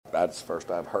that's the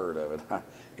first I've heard of it.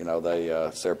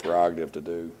 It's their prerogative to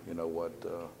do,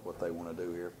 what they want to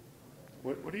do here.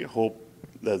 What do you hope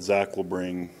that Zach will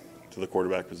bring to the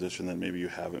quarterback position that maybe you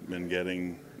haven't been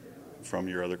getting from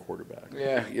your other quarterback?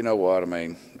 Yeah, you know what I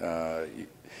mean.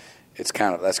 That's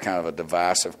kind of a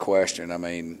divisive question. I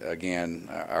mean, again,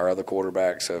 our other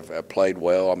quarterbacks have played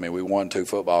well. I mean, we won 2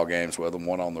 football games with them,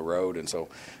 one on the road, and so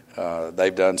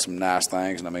they've done some nice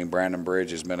things. And I mean, Brandon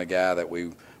Bridge has been a guy that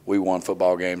we won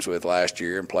football games with last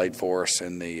year and played for us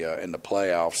in the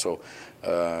playoffs. So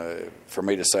for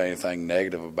me to say anything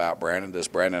negative about Brandon, does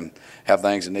Brandon have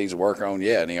things he needs to work on?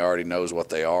 Yeah, and he already knows what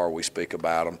they are. We speak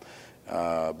about them.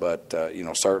 But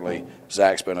certainly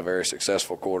Zach's been a very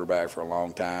successful quarterback for a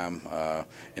long time.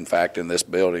 In fact, in this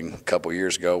building a couple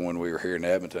years ago when we were here in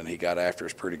Edmonton, he got after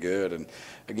us pretty good. And,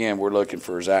 again, we're looking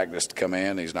for Zach just to come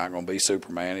in. He's not going to be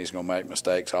Superman. He's going to make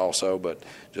mistakes also, but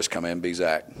just come in and be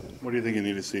Zach. What do you think you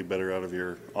need to see better out of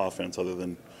your offense other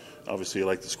than obviously you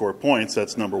like to score points?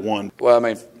 That's number one. Well, I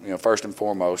mean, first and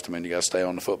foremost, you got to stay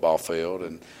on the football field,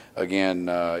 and again,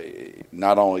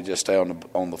 not only just stay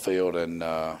on the field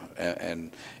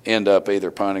and end up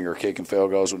either punting or kicking field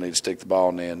goals. We need to stick the ball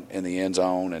in the end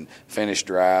zone and finish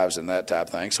drives and that type of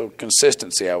thing. So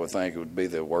consistency, I would think, would be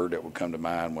the word that would come to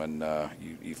mind when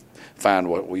you find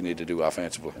what we need to do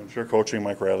offensively. I'm sure coaching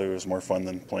Mike Riley was more fun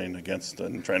than playing against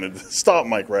and trying to stop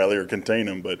Mike Riley or contain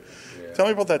him. But tell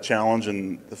me about that challenge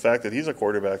and the fact that he's a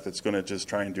quarterback that's going to just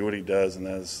try and do what he does and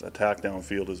has attack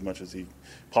downfield as much as he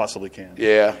possibly can.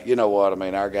 Yeah, you know what? I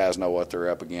mean, our guys know what they're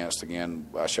up against. Again,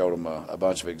 I showed them a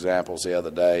bunch of examples the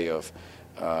other day of,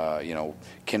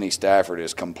 Kenny Stafford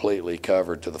is completely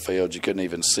covered to the field. You couldn't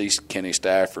even see Kenny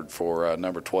Stafford for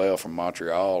number 12 from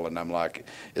Montreal. And I'm like,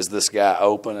 is this guy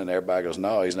open? And everybody goes,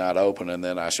 no, he's not open. And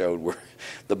then I showed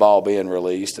the ball being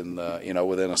released, and,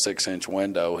 within a 6-inch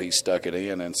window, he stuck it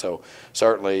in. And so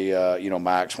certainly,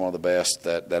 Mike's one of the best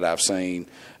that I've seen.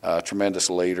 Tremendous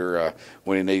leader.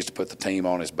 When he needs to put the team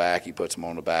on his back, he puts them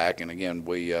on the back. And, again,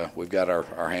 we've got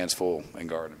our hands full in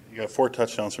guarding. You got 4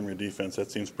 touchdowns from your defense. That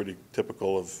seems pretty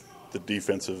typical of the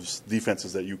defenses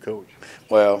that you coach.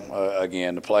 Well,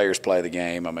 again, the players play the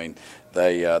game. I mean,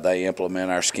 they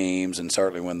implement our schemes, and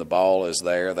certainly when the ball is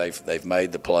there, they've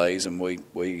made the plays, and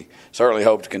we certainly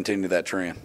hope to continue that trend.